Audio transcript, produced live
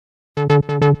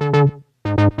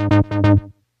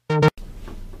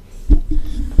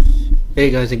Hey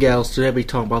guys and gals, today we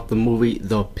talking about the movie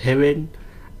The Pirate,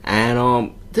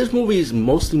 and this movie is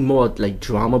mostly more like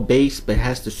drama based, but it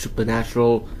has the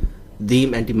supernatural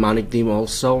theme and demonic theme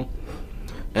also,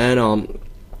 and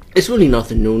it's really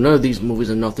nothing new. None of these movies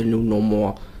are nothing new no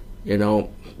more. You know,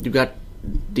 you got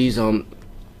these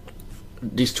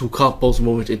these two couples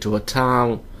moving into a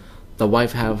town. The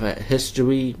wife have a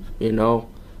history, about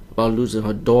losing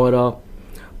her daughter.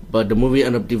 But the movie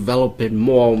ended up developing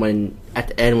more when, at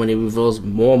the end, when it reveals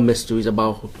more mysteries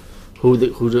about who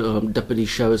the deputy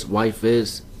sheriff's wife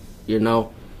is. Her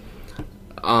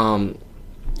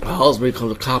husband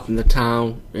becomes a cop in the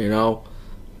town.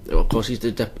 Of course he's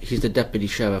the deputy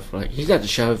sheriff, right? He's not the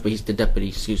sheriff, but he's the deputy.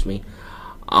 Excuse me.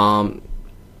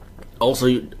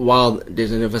 Also, while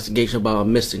there's an investigation about a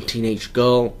missing teenage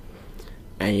girl,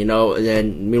 and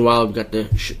then meanwhile we got the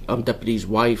deputy's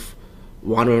wife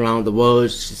wandering around the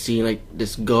woods. She's seeing like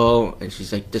this girl, and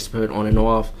she's like disappearing on and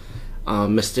off.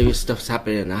 Mysterious stuff's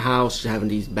happening in the house. She's having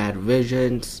these bad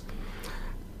visions,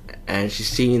 and she's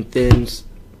seeing things.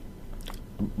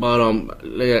 But I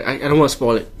don't want to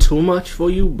spoil it too much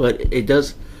for you, but it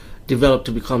does develop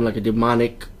to become like a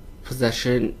demonic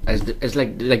possession, as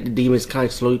like the demons kind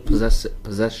of slowly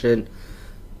possession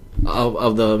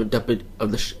of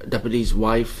the deputy's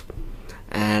wife,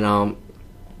 and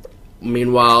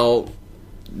meanwhile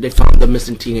they found the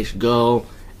missing teenage girl,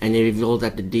 and they revealed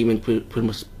that the demon pretty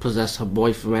much possessed her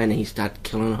boyfriend, and he started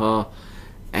killing her.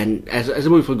 And as the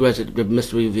movie progresses, the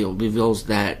mystery reveals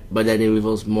that, but then it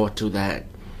reveals more to that.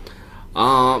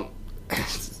 I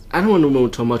don't want to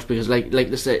ruin too much because, like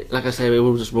I said, it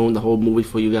will just ruin the whole movie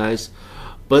for you guys.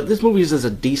 But this movie is just a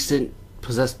decent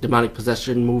demonic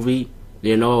possession movie.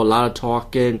 A lot of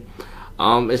talking.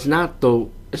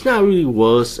 It's not really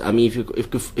worse. I mean, if you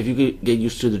could get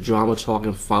used to the drama talk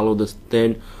and follow this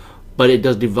thing, but it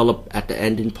does develop at the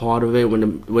ending part of it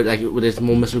when there's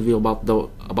more mystery about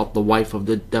the wife of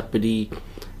the deputy,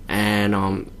 and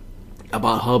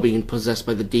about her being possessed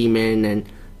by the demon, and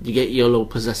you get your little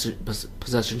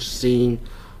possession scene.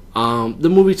 The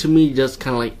movie to me just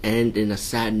kind of like end in a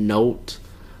sad note,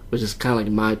 which is kind of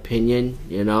like my opinion.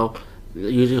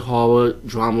 Usually horror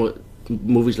drama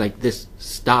movies like this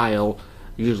style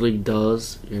usually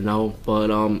does, but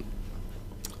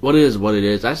what it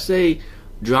is. I say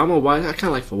drama wise, I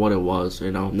kinda like for what it was,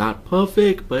 not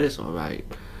perfect, but it's alright.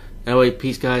 Anyway,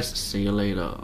 peace guys, see you later.